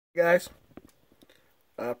Hey guys,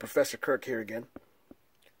 Professor Kirk here again.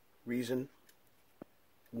 Reason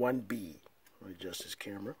 1B. Let me adjust this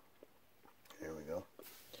camera. There we go.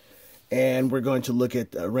 And we're going to look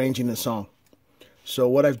at arranging the song. So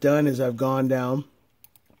what I've done is I've gone down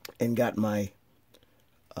and got my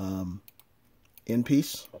end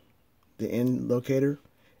piece, the end locator.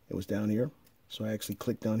 It was down here. So I actually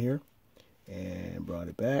clicked down here and brought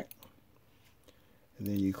it back. And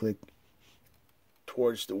then you click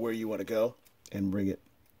towards where you want to go and bring it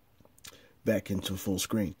back into full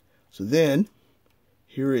screen. So then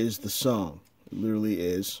here is the song. It literally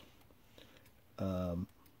is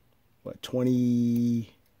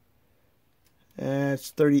 20 it's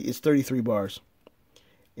 33 bars,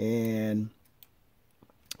 and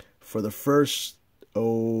for the first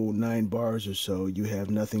 9 bars or so you have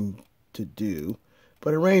nothing to do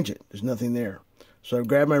but arrange it. There's nothing there. So I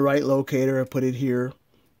grabbed my right locator, I put it here,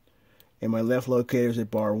 and my left locator is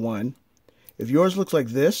at bar 1. If yours looks like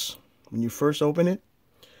this when you first open it,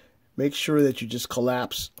 make sure that you just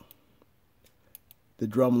collapse the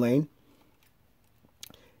drum lane.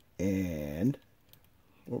 And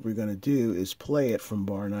what we're going to do is play it from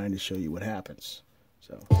bar 9 to show you what happens.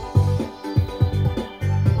 So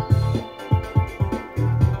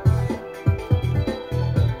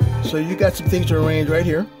you got some things to arrange right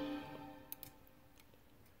here.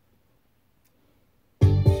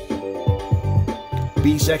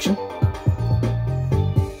 B section.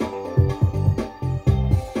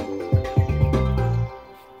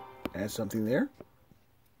 Add something there.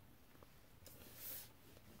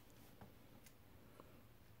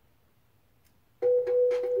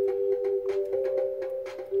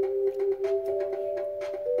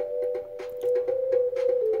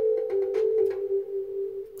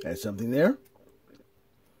 Add something there.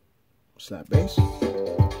 Slap bass.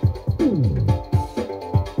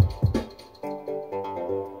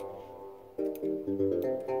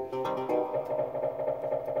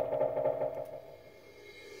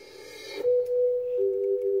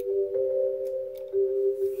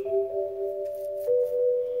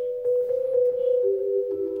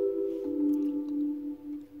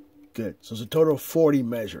 Good. So it's a total of 40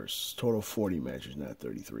 measures. Total 40 measures, not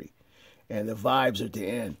 33. And the vibes at the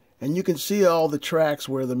end. And you can see all the tracks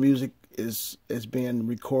where the music is being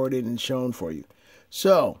recorded and shown for you.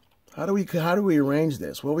 So how do we arrange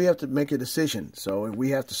this? Well, we have to make a decision. So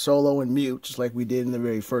we have to solo and mute, just like we did in the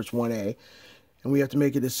very first 1A. And we have to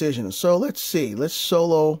make a decision. So let's see. Let's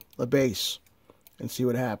solo the bass and see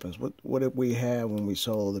what happens. What do we have when we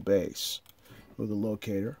solo the bass? With the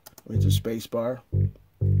locator. With the space bar.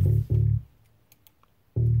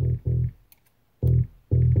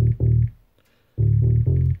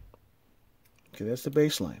 Okay, that's the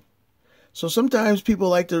bass line. So sometimes people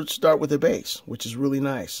like to start with the bass, which is really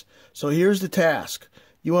nice. So here's the task.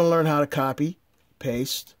 You want to learn how to copy,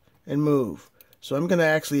 paste, and move. So I'm going to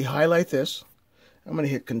actually highlight this. I'm going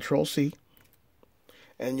to hit Control-C.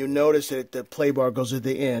 And you'll notice that the play bar goes at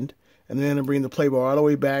the end. And then I'm going to bring the play bar all the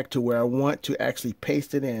way back to where I want to actually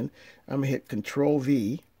paste it in. I'm going to hit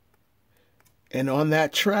Control-V. And on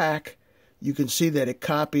that track, you can see that it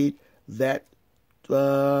copied that,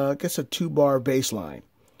 I guess, a 2-bar bass line.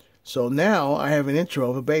 So now I have an intro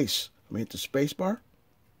of a bass. I'm going to hit the space bar.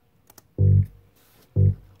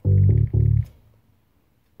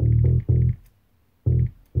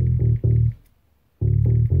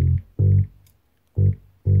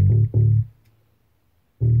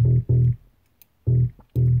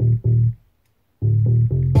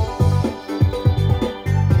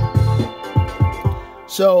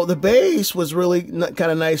 So the bass was really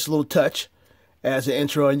kind of nice little touch as an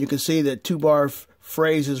intro, and you can see that 2-bar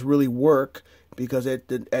phrases really work because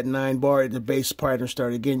at 9 bar the bass pattern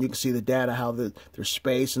started again. You can see the data, how there's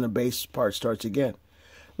space and the bass part starts again.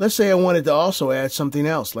 Let's say I wanted to also add something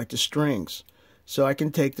else like the strings. So I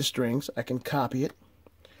can take the strings, I can copy it.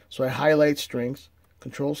 So I highlight strings,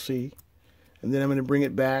 Control-C, and then I'm going to bring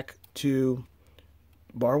it back to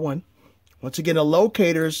bar 1. Once again, the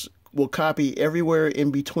locators will copy everywhere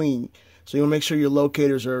in between. So you want to make sure your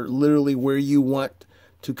locators are literally where you want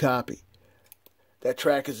to copy. That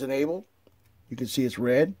track is enabled. You can see it's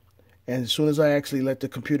red. And as soon as I actually let the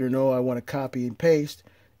computer know I want to copy and paste,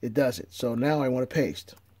 it does it. So now I want to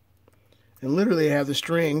paste. And literally I have the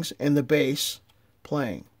strings and the bass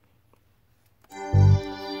playing.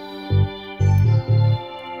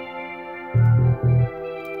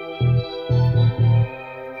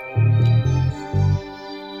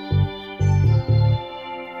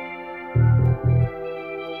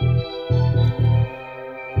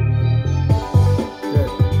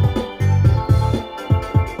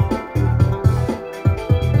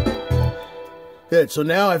 Good. So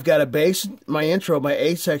now I've got a bass. My intro, my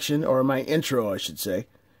A section, or my intro, I should say,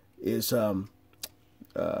 is from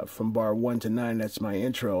bar 1 to 9. That's my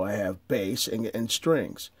intro. I have bass and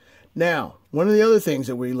strings. Now, one of the other things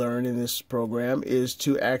that we learned in this program is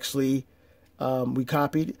to actually, we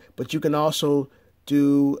copied, but you can also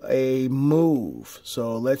do a move.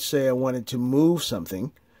 So let's say I wanted to move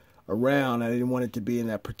something around. I didn't want it to be in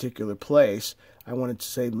that particular place. I wanted to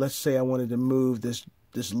say, let's say I wanted to move this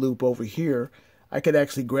loop over here. I could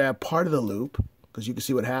actually grab part of the loop, because you can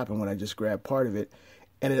see what happened when I just grabbed part of it,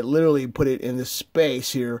 and it literally put it in this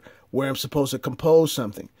space here where I'm supposed to compose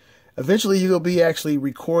something. Eventually you'll be actually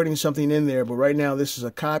recording something in there, but right now this is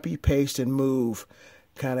a copy, paste, and move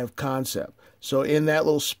kind of concept. So in that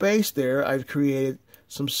little space there, I've created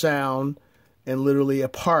some sound and literally a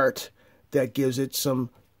part that gives it some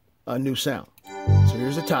new sound. So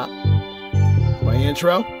here's the top, my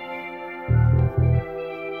intro.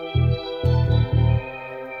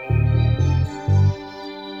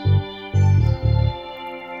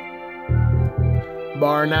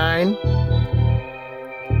 Bar 9.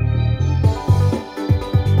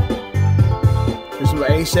 Here's my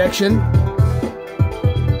A section.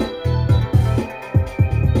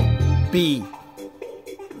 B.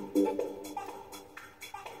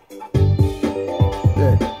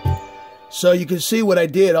 Good. So you can see what I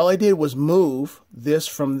did. All I did was move this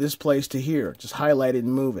from this place to here. Just highlight it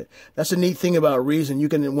and move it. That's the neat thing about Reason. You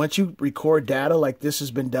can, once you record data like this has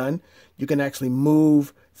been done, you can actually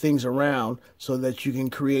move things around so that you can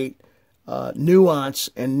create nuance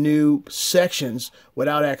and new sections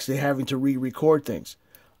without actually having to re-record things.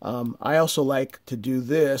 I also like to do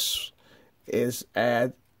this is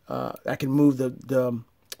add, I can move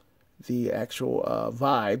the actual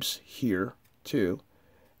vibes here too,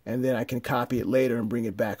 and then I can copy it later and bring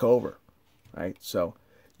it back over, right? So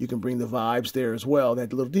you can bring the vibes there as well,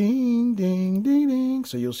 that little ding, ding, ding, ding.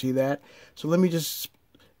 So you'll see that. So let me just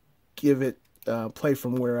give it, play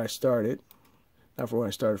from where I started. Not from where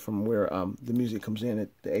I started, from where the music comes in at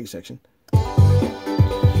the A section.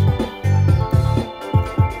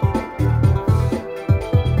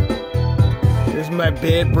 This is my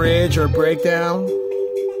bit, bridge, or breakdown.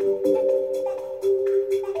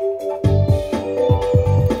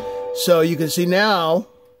 So you can see now,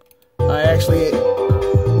 I actually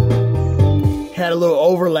had a little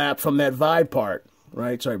overlap from that vibe part,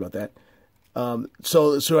 right? Sorry about that.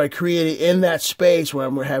 So I created in that space where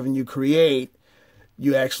I'm having you create,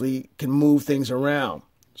 you actually can move things around.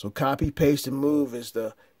 So copy, paste, and move is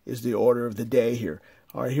the order of the day here.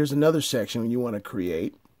 All right, here's another section when you want to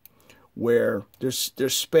create, where there's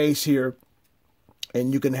space here,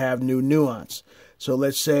 and you can have new nuance. So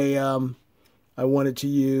let's say I wanted to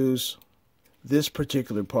use this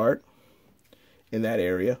particular part in that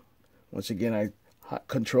area. Once again, I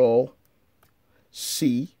Control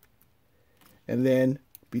C, and then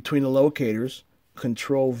between the locators,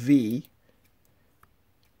 Control V,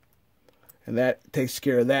 and that takes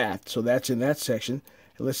care of that. So that's in that section.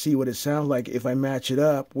 And let's see what it sounds like if I match it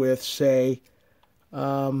up with, say,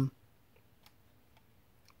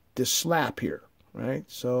 this slap here, right?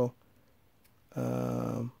 So,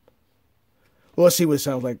 well, let's see what it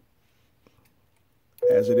sounds like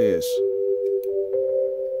as it is.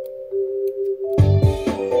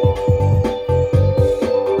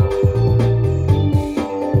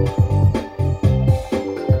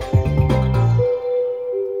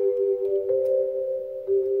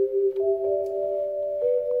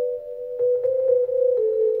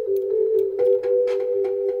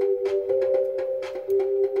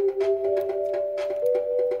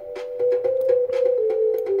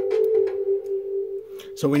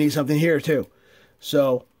 So we need something here too.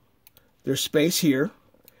 So there's space here.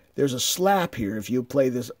 There's a slap here. If you play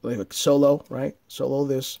this like a solo, right? Solo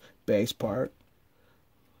this bass part.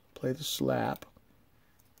 Play the slap.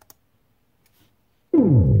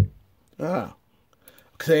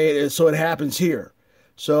 Okay, so it happens here.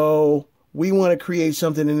 So we want to create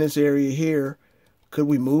something in this area here. Could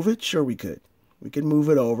we move it? Sure we could. We could move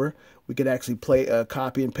it over. We could actually play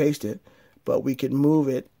copy and paste it, but we could move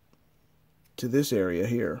it to this area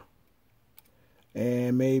here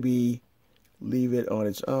and maybe leave it on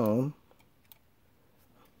its own,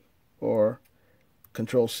 or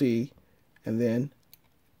Control C and then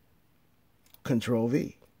Control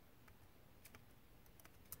V.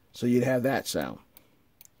 So you'd have that sound.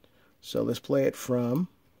 So let's play it from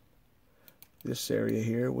this area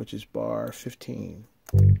here, which is bar 15.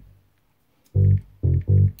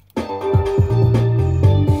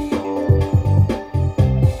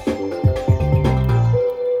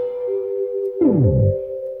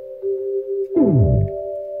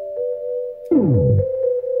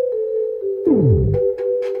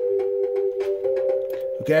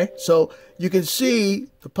 Okay, so you can see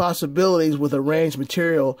the possibilities with arranged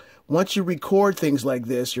material. Once you record things like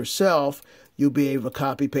this yourself, you'll be able to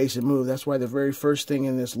copy, paste, and move. That's why the very first thing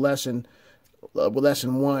in this lesson,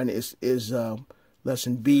 lesson 1, is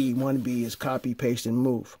lesson B, 1B, is copy, paste, and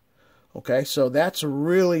move. Okay, so that's a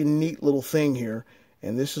really neat little thing here,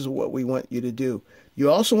 and this is what we want you to do. You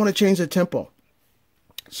also want to change the tempo.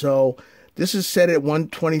 So this is set at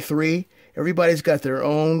 123. Everybody's got their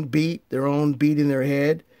own beat in their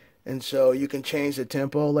head, and so you can change the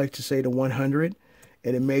tempo, like to say to 100,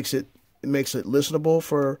 and it makes it listenable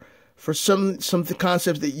for some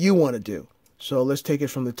concepts that you want to do. So let's take it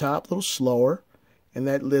from the top, a little slower, and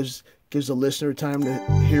that gives the listener time to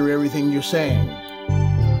hear everything you're saying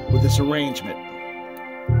with this arrangement.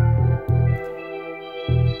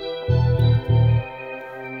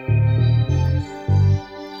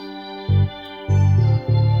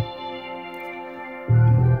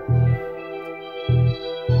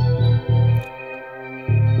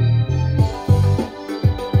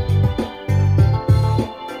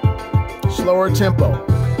 Slower tempo.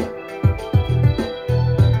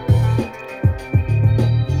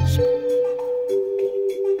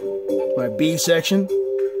 My B section.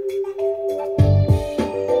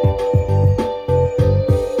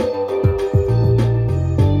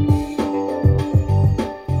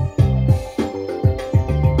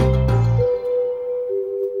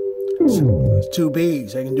 There's 2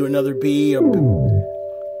 B's. I can do another B,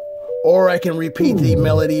 or I can repeat the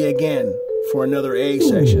melody again for another A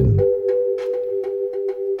section.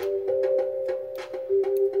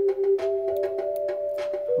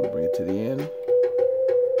 I'll bring it to the end.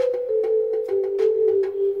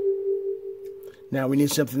 Now we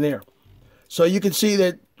need something there. So you can see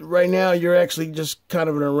that right now you're actually just kind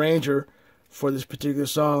of an arranger for this particular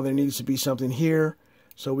song. There needs to be something here,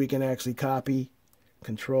 so we can actually copy,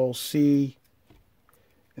 Control C,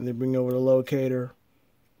 and then bring over the locator.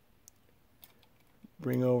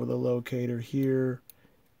 Bring over the locator here,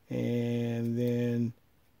 and then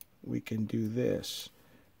we can do this.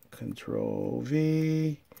 Control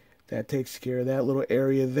V. That takes care of that little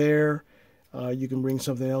area there. You can bring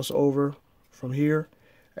something else over from here.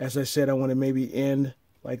 As I said, I want to maybe end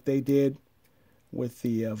like they did with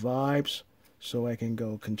the vibes, so I can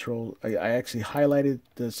go Control. I actually highlighted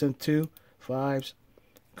the synth 2 vibes.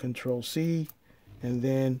 Control C, and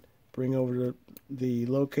then bring over the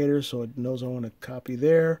locator so it knows I want to copy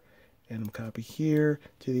there, and I'm copy here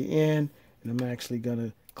to the end, and I'm actually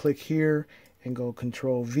gonna click here and go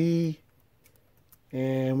Control V,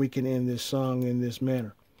 and we can end this song in this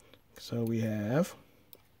manner. So we have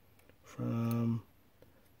from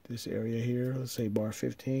this area here, let's say bar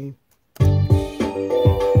 15.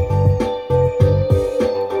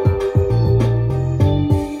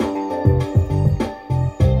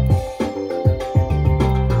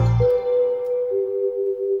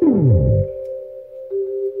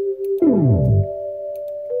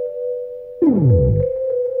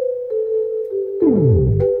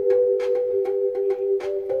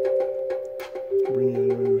 Bring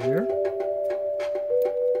it over here.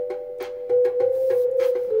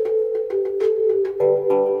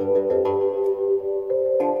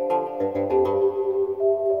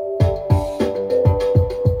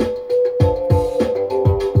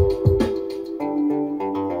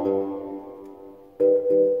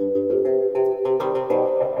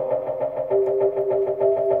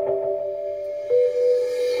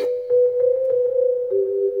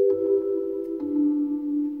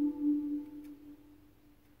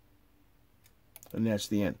 And that's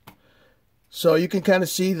the end. So you can kind of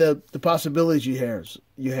see the possibilities you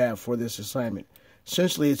have for this assignment.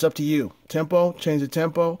 Essentially, it's up to you. Tempo, change the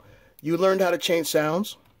tempo. You learned how to change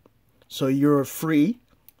sounds, so you're free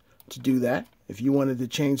to do that. If you wanted to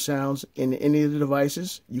change sounds in any of the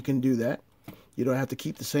devices, you can do that. You don't have to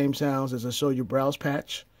keep the same sounds as I showed you. Browse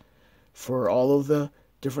patch for all of the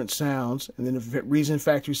different sounds, and then the Reason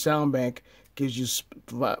Factory Sound Bank gives you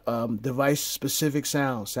device-specific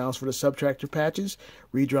sounds for the subtractor patches,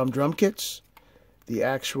 redrum drum kits, the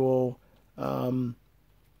actual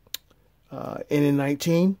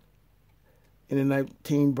NN19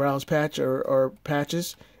 browse patch or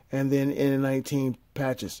patches, and then NN19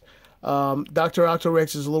 patches. Dr.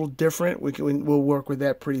 Octorex is a little different. We'll work with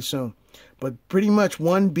that pretty soon. But pretty much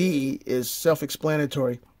 1B is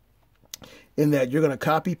self-explanatory in that you're going to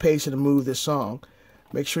copy, paste, and move this song.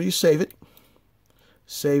 Make sure you save it.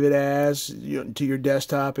 Save it as to your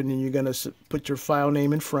desktop, and then you're going to put your file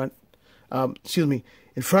name in front. In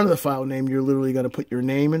front of the file name, you're literally going to put your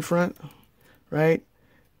name in front, right?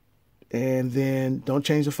 And then don't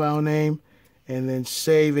change the file name, and then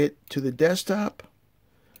save it to the desktop.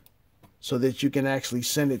 so that you can actually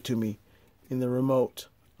send it to me in the remote.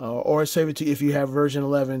 Or save it to, if you have version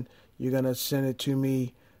 11, you're going to send it to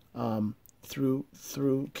me through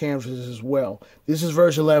Canvas as well. This is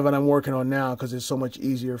version 11 I'm working on now because it's so much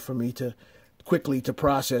easier for me to quickly to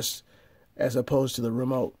process as opposed to the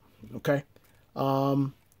remote. Okay,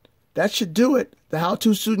 that should do it. The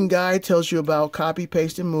How-To Student Guide tells you about copy,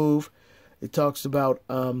 paste, and move. It talks about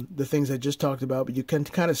the things I just talked about, but you can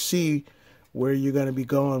kind of see where you're going to be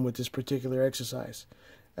going with this particular exercise.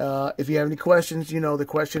 If you have any questions, you know the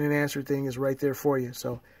question and answer thing is right there for you.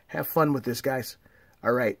 So have fun with this, guys.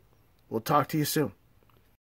 All right. We'll talk to you soon.